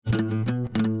Hey,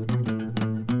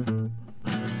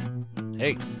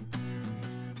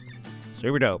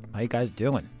 super dope. How you guys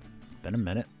doing? It's been a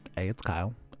minute. Hey, it's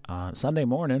Kyle. Sunday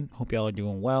morning. Hope y'all are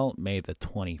doing well. May the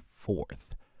 24th.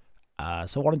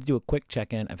 So I wanted to do a quick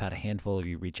check-in. I've had a handful of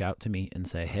you reach out to me and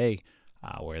say, hey,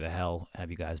 where the hell have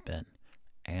you guys been?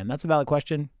 And that's a valid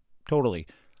question. Totally.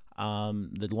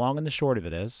 The long and the short of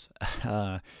it is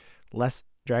less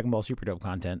Dragon Ball Super Dope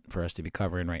content for us to be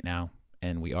covering right now.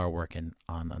 And we are working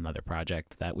on another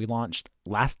project that we launched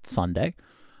last Sunday.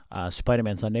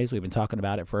 Spider-Man Sundays. We've been talking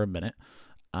about it for a minute.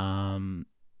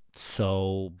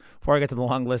 So before I get to the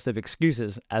long list of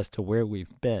excuses as to where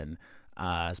we've been,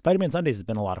 Spider-Man Sundays has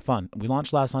been a lot of fun. We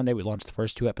launched last Sunday. We launched the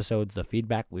first 2 episodes. The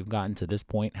feedback we've gotten to this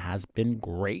point has been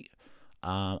great.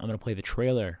 I'm going to play the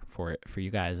trailer for it for you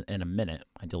guys in a minute.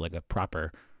 I did like a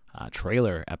proper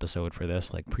trailer episode for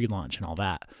this, like pre-launch and all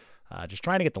that. Just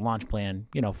trying to get the launch plan,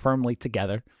 firmly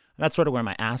together. And that's sort of where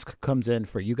my ask comes in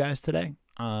for you guys today.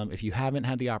 If you haven't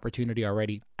had the opportunity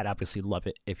already, I'd obviously love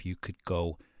it if you could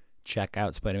go check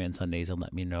out Spider-Man Sundays and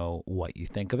let me know what you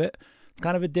think of it. It's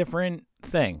kind of a different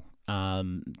thing.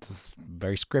 It's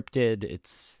very scripted.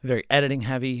 It's very editing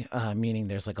heavy, meaning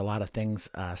there's like a lot of things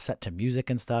set to music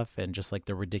and stuff, and just like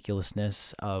the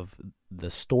ridiculousness of the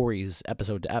stories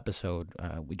episode to episode.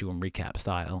 We do them recap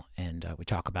style, and we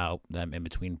talk about them in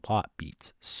between plot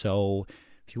beats. So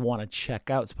if you want to check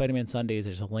out Spider-Man Sundays,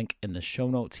 there's a link in the show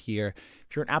notes here.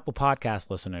 If you're an Apple Podcast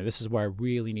listener, this is where I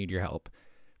really need your help.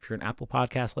 If you're an Apple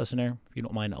Podcast listener, if you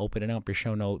don't mind opening up your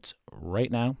show notes right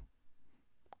now,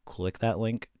 click that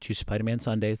link to Spider-Man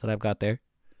Sundays that I've got there.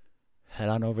 Head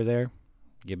on over there,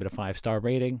 give it a 5-star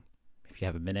rating. If you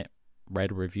have a minute,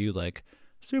 write a review like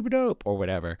super dope or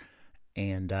whatever.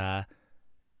 And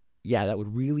yeah, that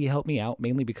would really help me out,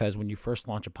 mainly because when you first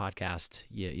launch a podcast,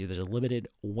 there's a limited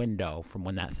window from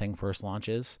when that thing first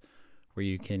launches where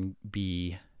you can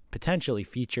be potentially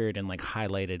featured and like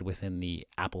highlighted within the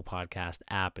Apple Podcast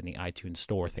app and the iTunes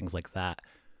store, things like that.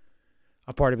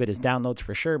 A part of it is downloads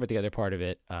for sure, but the other part of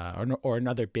it, or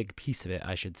another big piece of it,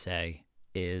 I should say,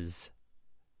 is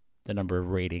the number of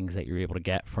ratings that you're able to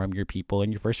get from your people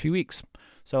in your first few weeks.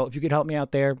 So if you could help me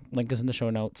out there, link is in the show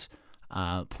notes.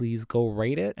 Please go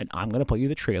rate it, and I'm going to play you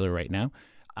the trailer right now.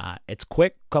 It's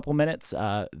quick, couple minutes.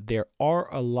 There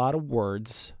are a lot of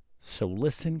words, so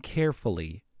listen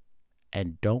carefully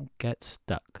and don't get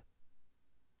stuck.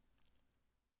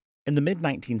 In the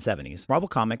mid-1970s, Marvel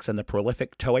Comics and the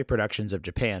prolific Toei Productions of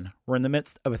Japan were in the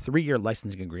midst of a 3-year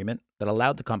licensing agreement that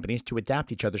allowed the companies to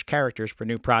adapt each other's characters for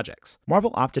new projects.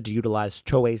 Marvel opted to utilize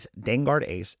Toei's Danguard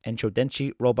Ace and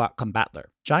Chodenchi Robot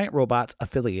Combattler, giant robots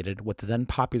affiliated with the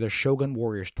then-popular Shogun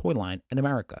Warriors toy line in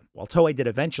America. While Toei did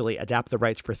eventually adapt the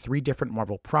rights for 3 different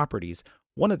Marvel properties,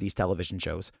 one of these television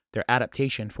shows, their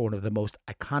adaptation for one of the most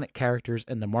iconic characters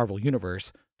in the Marvel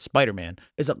Universe, Spider-Man,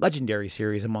 is a legendary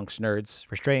series amongst nerds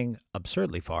for straying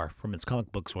absurdly far from its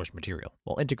comic book source material,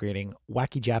 while integrating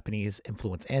wacky Japanese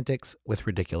influence antics with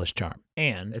ridiculous charm,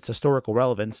 and its historical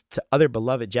relevance to other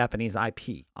beloved Japanese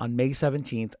IP. On May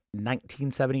 17th,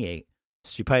 1978,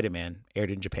 Spider-Man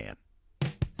aired in Japan.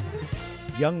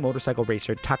 Young motorcycle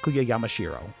racer Takuya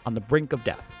Yamashiro, on the brink of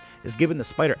death, is given the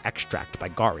Spider Extract by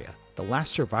Garia, the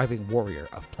last surviving warrior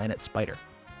of Planet Spider.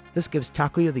 This gives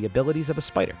Takuya the abilities of a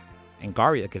spider, and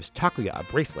Garia gives Takuya a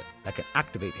bracelet that can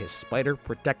activate his Spider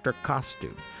Protector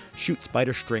costume, shoot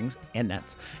spider strings and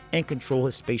nets, and control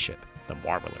his spaceship, the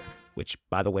Marveler, which,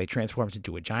 by the way, transforms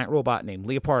into a giant robot named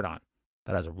Leopardon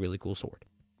that has a really cool sword.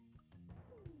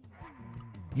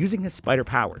 Using his spider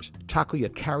powers,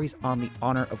 Takuya carries on the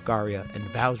honor of Garia and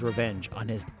vows revenge on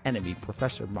his enemy,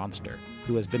 Professor Monster,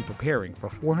 who has been preparing for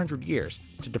 400 years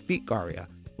to defeat Garia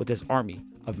with his army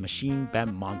of Machine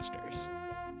Bem monsters.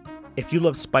 If you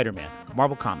love Spider-Man,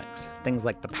 Marvel Comics, things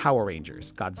like the Power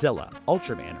Rangers, Godzilla,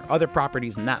 Ultraman, or other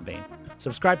properties in that vein,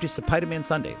 subscribe to Spider-Man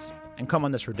Sundays and come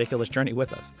on this ridiculous journey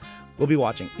with us. We'll be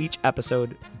watching each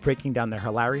episode, breaking down their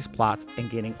hilarious plots, and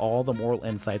gaining all the moral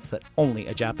insights that only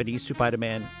a Japanese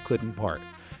Spider-Man could impart.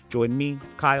 Join me,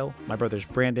 Kyle, my brothers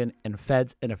Brandon, and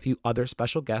Feds, and a few other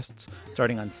special guests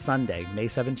starting on Sunday, May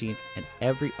 17th, and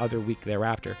every other week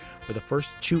thereafter for the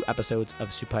first 2 episodes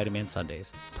of Spider-Man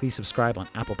Sundays. Please subscribe on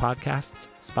Apple Podcasts,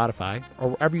 Spotify, or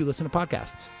wherever you listen to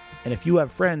podcasts. And if you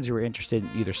have friends who are interested in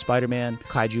either Spider-Man,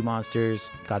 kaiju monsters,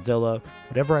 Godzilla,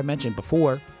 whatever I mentioned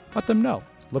before, let them know.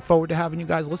 Look forward to having you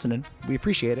guys listening. We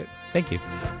appreciate it. Thank you.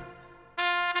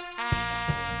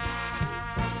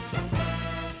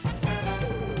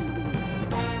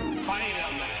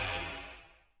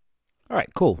 All right,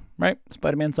 cool, right?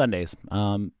 Spider-Man Sundays.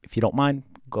 If you don't mind,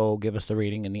 go give us a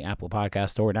rating in the Apple Podcast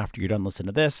Store. And after you're done listening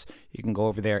to this, you can go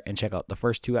over there and check out the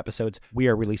first 2 episodes. We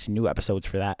are releasing new episodes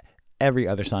for that every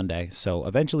other Sunday. So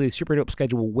eventually the Super Dope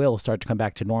schedule will start to come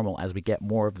back to normal as we get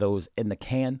more of those in the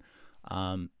can.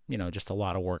 Just a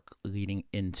lot of work leading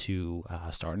into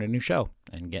starting a new show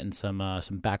and getting some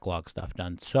backlog stuff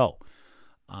done. So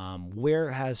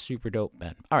where has Super Dope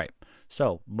been? All right.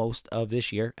 So most of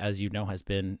this year, as you know, has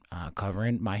been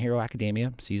covering My Hero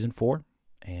Academia Season 4.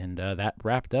 And that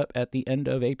wrapped up at the end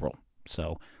of April.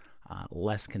 So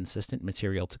less consistent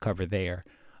material to cover there.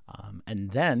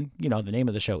 And then, the name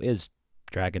of the show is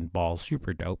Dragon Ball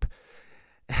Super Dope.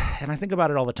 And I think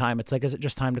about it all the time. It's like, is it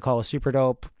just time to call it Super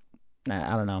Dope?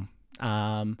 I don't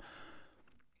know.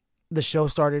 The show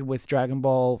started with Dragon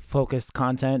Ball focused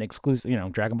content,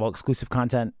 Dragon Ball exclusive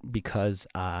content, because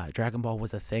Dragon Ball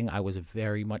was a thing I was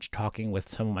very much talking with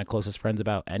some of my closest friends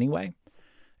about anyway.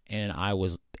 And I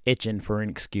was itching for an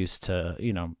excuse to,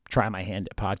 try my hand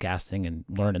at podcasting and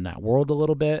learn in that world a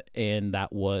little bit. And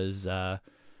that was,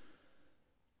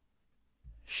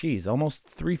 almost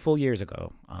 3 full years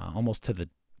ago, almost to the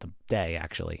day,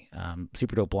 actually.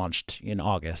 Super Dope launched in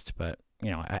August, but,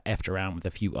 I effed around with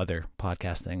a few other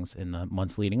podcast things in the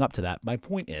months leading up to that. My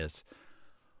point is,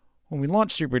 when we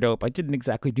launched Super Dope, I didn't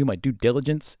exactly do my due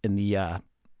diligence in the, I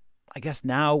guess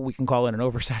now we can call it an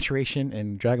oversaturation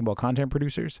in Dragon Ball content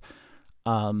producers.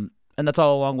 And that's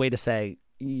all a long way to say,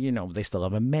 they still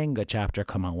have a manga chapter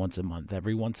come out once a month.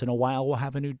 Every once in a while, we'll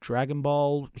have a new Dragon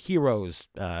Ball Heroes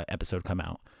episode come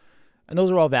out. And those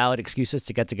are all valid excuses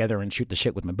to get together and shoot the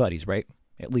shit with my buddies, right?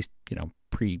 At least,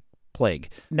 pre-plague.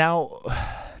 Now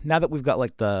that we've got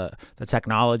like the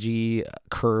technology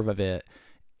curve of it,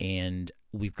 and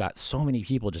we've got so many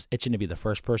people just itching to be the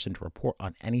first person to report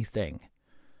on anything,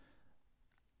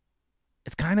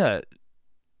 it's kind of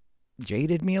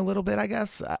jaded me a little bit, I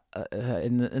guess.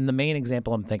 And the main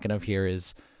example I'm thinking of here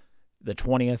is the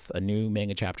 20th, a new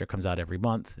manga chapter comes out every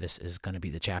month. This is going to be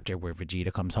the chapter where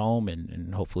Vegeta comes home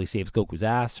and hopefully saves Goku's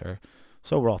ass, or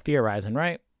so we're all theorizing,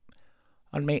 right?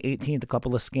 On May 18th, a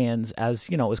couple of scans, as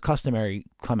is customary,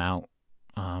 come out.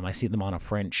 I see them on a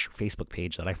French Facebook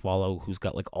page that I follow who's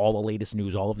got like all the latest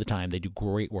news all of the time. They do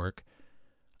great work.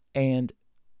 And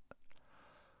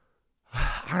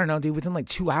I don't know, dude, within like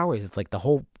 2 hours, it's like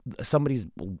somebody's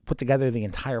put together the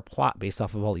entire plot based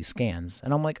off of all these scans.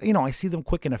 And I'm like, I see them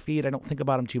quick in a feed. I don't think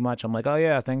about them too much. I'm like, oh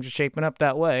yeah, things are shaping up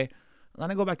that way. And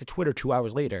then I go back to Twitter 2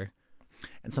 hours later,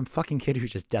 and some fucking kid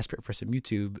who's just desperate for some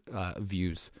YouTube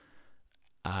views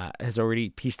has already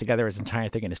pieced together his entire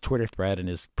thing in his Twitter thread and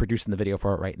is producing the video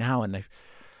for it right now. And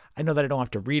I know that I don't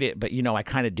have to read it, but I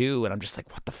kind of do. And I'm just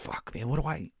like, what the fuck, man? Why do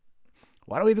I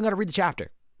even got to read the chapter?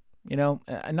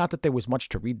 Not that there was much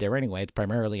to read there anyway. It's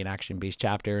primarily an action-based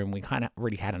chapter, and we kind of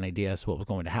already had an idea as to what was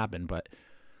going to happen. But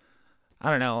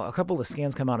I don't know. A couple of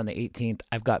scans come out on the 18th.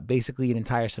 I've got basically an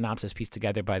entire synopsis pieced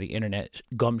together by the internet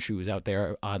gumshoes out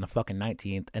there on the fucking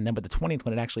 19th. And then by the 20th,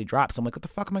 when it actually drops, I'm like, what the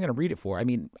fuck am I going to read it for? I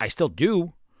mean, I still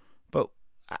do, but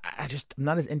I'm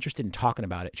not as interested in talking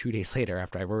about it 2 days later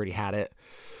after I've already had it.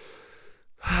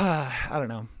 I don't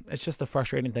know. It's just a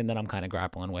frustrating thing that I'm kind of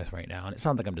grappling with right now. And it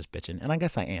sounds like I'm just bitching. And I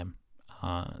guess I am.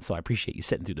 So I appreciate you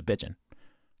sitting through the bitching.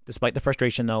 Despite the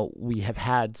frustration, though, we have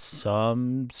had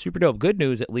some super dope good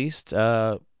news, at least.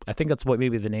 I think that's what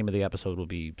maybe the name of the episode will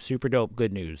be. Super dope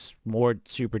good news. More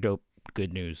super dope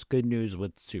good news. Good news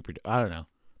with super dope. I don't know.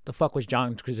 The fuck was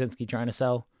John Krasinski trying to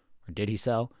sell? Or did he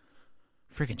sell?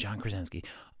 Freaking John Krasinski.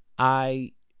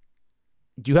 I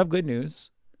do have good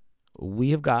news.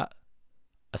 We have got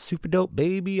a super dope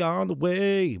baby on the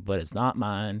way, but it's not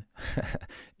mine.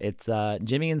 It's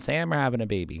Jimmy and Sam are having a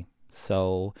baby.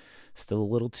 So still a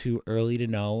little too early to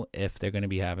know if they're going to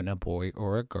be having a boy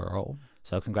or a girl.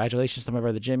 So congratulations to my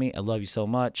brother Jimmy. I love you so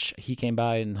much. He came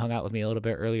by and hung out with me a little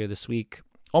bit earlier this week.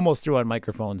 Almost threw on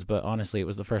microphones, but honestly, it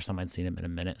was the first time I'd seen him in a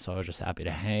minute, so I was just happy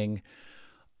to hang.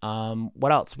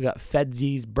 What else? We got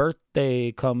Fedzy's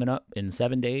birthday coming up in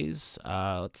 7 days.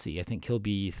 Let's see. I think he'll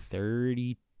be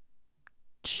 33.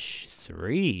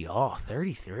 Oh,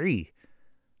 33.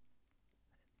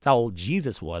 That's how old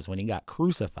Jesus was when he got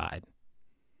crucified.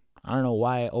 I don't know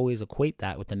why I always equate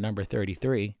that with the number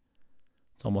 33.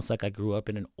 It's almost like I grew up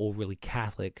in an overly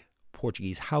Catholic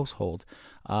Portuguese household.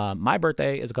 My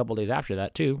birthday is a couple days after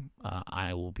that, too.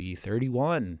 I will be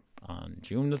 31 on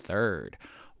June the 3rd.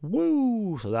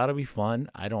 Woo! So that'll be fun.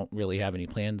 I don't really have any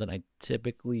plans, and I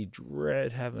typically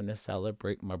dread having to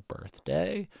celebrate my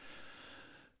birthday.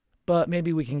 But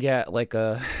maybe we can get like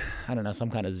some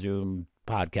kind of Zoom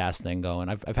podcast thing going.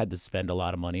 I've had to spend a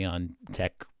lot of money on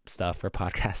tech stuff for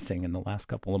podcasting in the last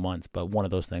couple of months, but one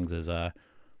of those things is one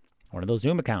of those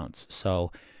Zoom accounts.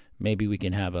 So Maybe we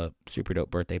can have a super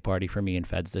dope birthday party for me and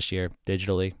Feds this year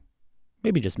digitally.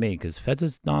 Maybe just me, because Feds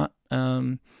is not,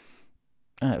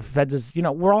 Feds is,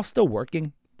 we're all still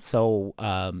working. So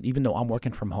even though I'm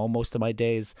working from home most of my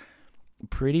days,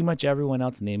 pretty much everyone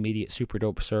else in the immediate super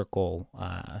dope circle,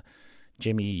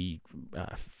 Jimmy,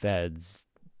 Feds,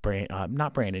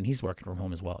 not Brandon, he's working from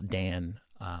home as well. Dan,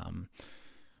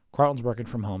 Carlton's working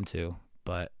from home too,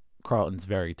 but Carlton's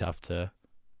very tough to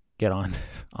get on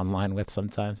online with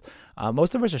sometimes.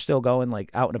 Most of us are still going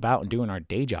like out and about and doing our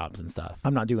day jobs and stuff.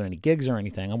 I'm not doing any gigs or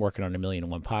anything. I'm working on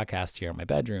 1,000,001 podcast here in my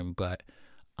bedroom, but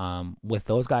with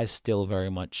those guys still very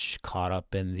much caught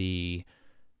up in the,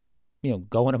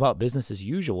 going about business as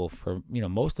usual for,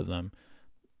 most of them,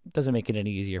 it doesn't make it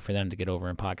any easier for them to get over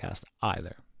in podcast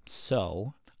either.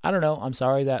 So I don't know. I'm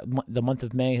sorry that the month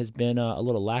of May has been a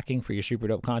little lacking for your super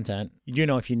dope content. You do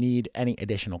know if you need any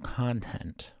additional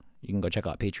content, you can go check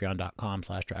out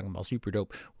patreon.com/Dragon Ball Super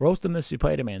Dope. We're hosting the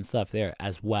Spider-Man stuff there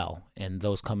as well, and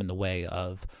those come in the way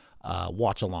of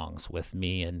watch-alongs with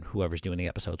me and whoever's doing the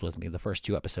episodes with me. The first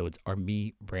 2 episodes are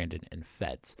me, Brandon, and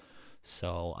Feds.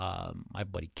 So my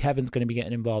buddy Kevin's going to be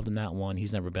getting involved in that one.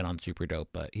 He's never been on Super Dope,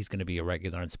 but he's going to be a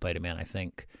regular on Spider-Man, I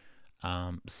think.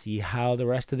 See how the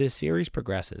rest of this series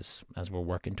progresses as we're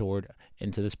working toward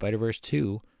Into the Spider-Verse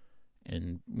 2,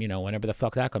 and whenever the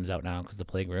fuck that comes out now, because the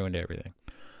plague ruined everything.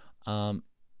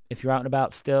 If you're out and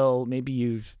about still, maybe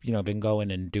you've been going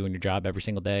and doing your job every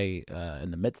single day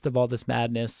in the midst of all this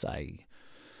madness.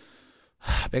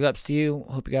 Big ups to you.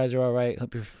 Hope you guys are all right.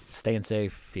 Hope you're staying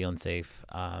safe, feeling safe.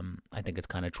 I think it's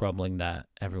kind of troubling that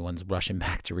everyone's rushing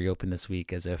back to reopen this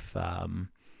week as if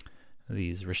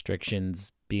these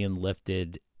restrictions being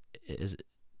lifted is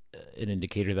an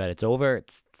indicator that it's over.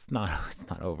 It's not. It's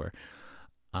not over.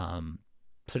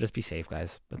 So just be safe,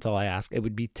 guys. That's all I ask. It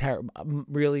would be terrible,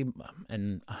 really,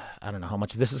 and I don't know how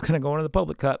much of this is going to go into the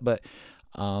public cut, but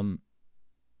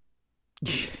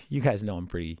you guys know I'm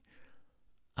pretty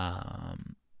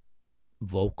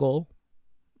vocal,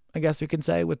 I guess we can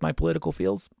say, with my political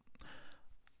feels.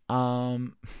 I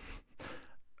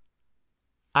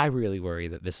really worry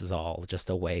that this is all just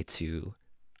a way to,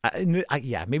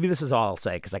 maybe this is all I'll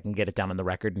say because I can get it down on the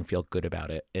record and feel good about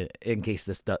it. In case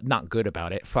this, not good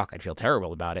about it, I'd feel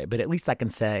terrible about it. But at least I can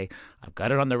say I've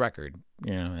got it on the record,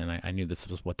 and I knew this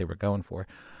was what they were going for.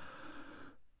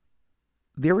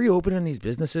 They're reopening these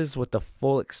businesses with the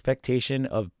full expectation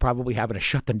of probably having to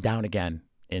shut them down again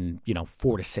in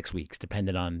 4 to 6 weeks,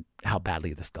 depending on how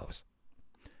badly this goes.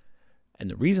 And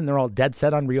the reason they're all dead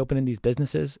set on reopening these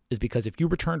businesses is because if you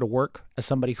return to work as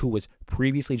somebody who was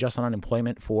previously just on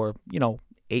unemployment for,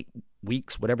 8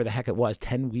 weeks, whatever the heck it was,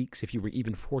 10 weeks, if you were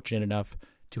even fortunate enough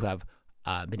to have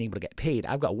been able to get paid.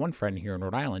 I've got one friend here in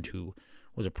Rhode Island who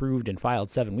was approved and filed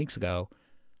 7 weeks ago,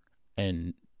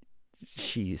 and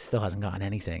she still hasn't gotten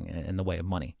anything in the way of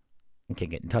money and can't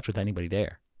get in touch with anybody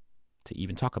there to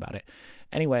even talk about it.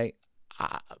 Anyway,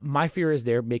 my fear is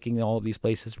they're making all of these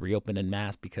places reopen en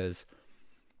masse because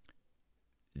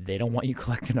they don't want you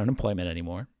collecting unemployment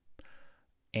anymore.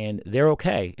 And they're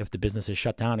okay if the business is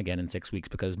shut down again in 6 weeks,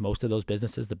 because most of those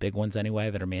businesses, the big ones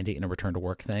anyway, that are mandating a return to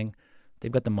work thing,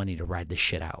 they've got the money to ride this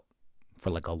shit out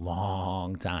for like a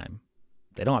long time.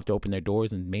 They don't have to open their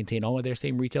doors and maintain all of their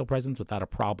same retail presence without a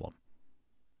problem.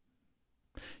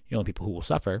 The only people who will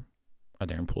suffer are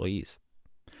their employees.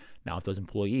 Now, if those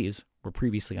employees were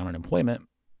previously on unemployment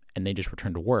and they just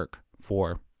returned to work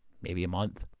for maybe a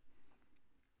month,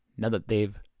 now that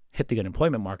they've hit the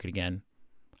unemployment market again,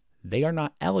 they are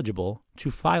not eligible to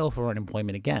file for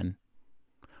unemployment again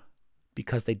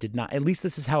because they did not. At least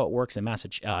this is how it works in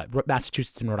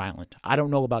Massachusetts and Rhode Island. I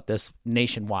don't know about this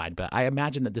nationwide, but I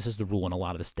imagine that this is the rule in a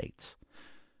lot of the states.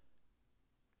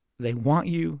 They want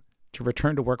you to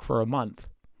return to work for a month,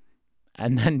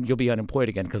 and then you'll be unemployed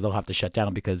again because they'll have to shut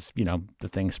down because, the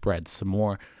thing spreads some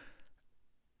more.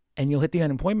 And you'll hit the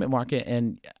unemployment market,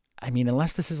 and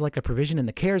unless this is like a provision in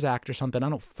the CARES Act or something, I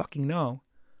don't fucking know,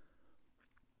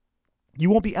 you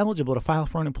won't be eligible to file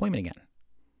for unemployment again.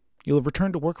 You'll have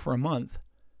returned to work for a month,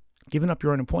 given up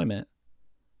your unemployment.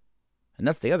 And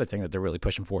that's the other thing that they're really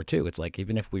pushing for too. It's like,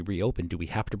 even if we reopen, do we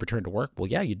have to return to work? Well,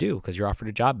 yeah, you do, because you're offered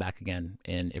a job back again.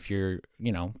 And if you're,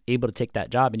 able to take that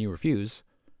job and you refuse,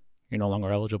 you're no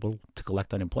longer eligible to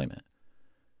collect unemployment.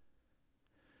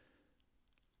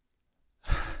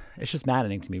 It's just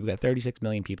maddening to me. We've got 36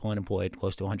 million people unemployed,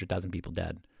 close to 100,000 people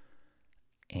dead.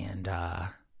 And,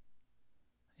 I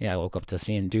woke up to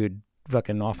seeing dude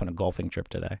fucking off on a golfing trip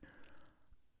today.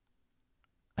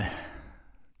 And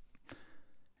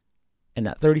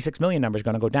that 36 million number is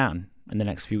going to go down in the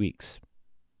next few weeks.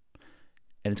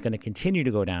 And it's going to continue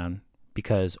to go down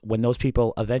Because when those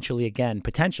people eventually, again,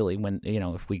 potentially, when,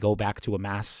 if we go back to a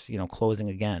mass, closing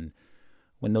again,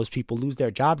 when those people lose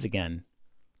their jobs again,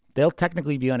 they'll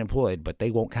technically be unemployed, but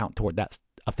they won't count toward that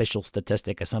official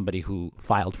statistic as somebody who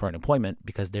filed for unemployment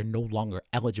because they're no longer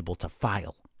eligible to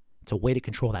file. It's a way to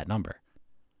control that number.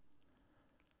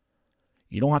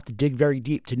 You don't have to dig very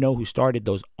deep to know who started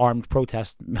those armed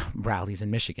protest rallies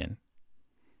in Michigan.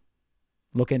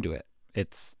 Look into it.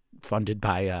 It's funded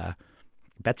by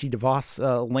Betsy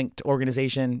DeVos linked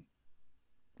organization.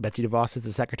 Betsy DeVos is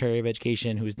the Secretary of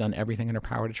Education who's done everything in her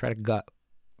power to try to gut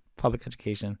public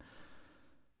education.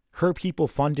 Her people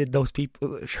funded those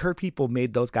people. Her people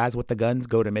made those guys with the guns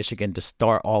go to Michigan to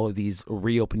start all of these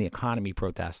reopen the economy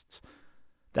protests.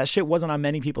 That shit wasn't on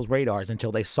many people's radars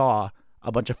until they saw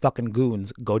a bunch of fucking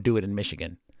goons go do it in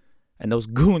Michigan. And those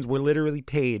goons were literally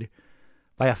paid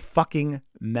by a fucking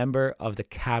member of the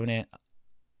cabinet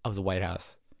of the White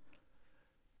House.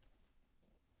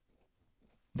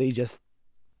 It's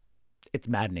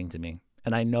maddening to me.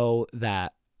 And I know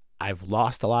that I've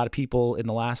lost a lot of people in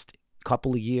the last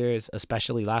couple of years,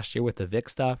 especially last year with the Vic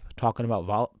stuff, talking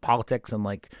about politics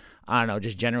and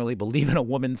just generally believing a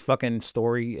woman's fucking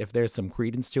story if there's some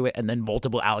credence to it, and then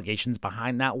multiple allegations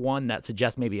behind that one that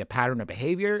suggest maybe a pattern of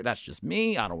behavior. That's just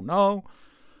me. I don't know.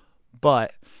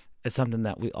 But it's something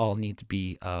that we all need to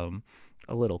be a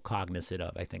little cognizant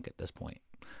of, I think, at this point.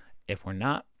 If we're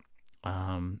not,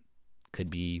 could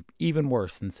be even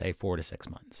worse than, say, 4 to 6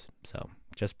 months. So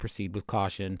just proceed with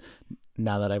caution.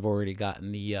 Now that I've already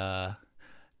gotten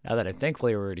I've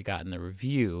thankfully already gotten the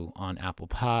review on Apple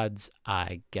Pods,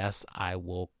 I guess I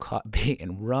will cut bait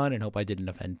and run and hope I didn't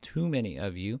offend too many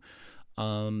of you.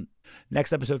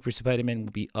 Next episode for Spider-Man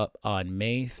will be up on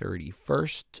May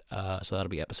 31st. So that'll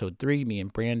be episode 3. Me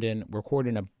and Brandon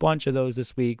recording a bunch of those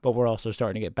this week, but we're also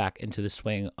starting to get back into the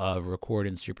swing of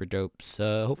recording Super Dopes,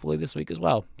 hopefully this week as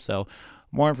well. So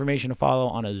more information to follow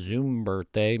on a Zoom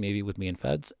birthday, maybe with me and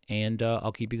Feds, and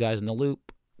I'll keep you guys in the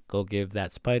loop. Go give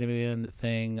that Spider-Man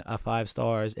thing a 5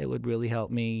 stars. It would really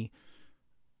help me.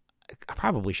 I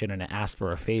probably shouldn't have asked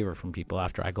for a favor from people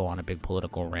after I go on a big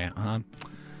political rant, huh?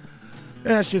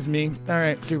 That's just me. All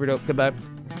right, super dope. Goodbye.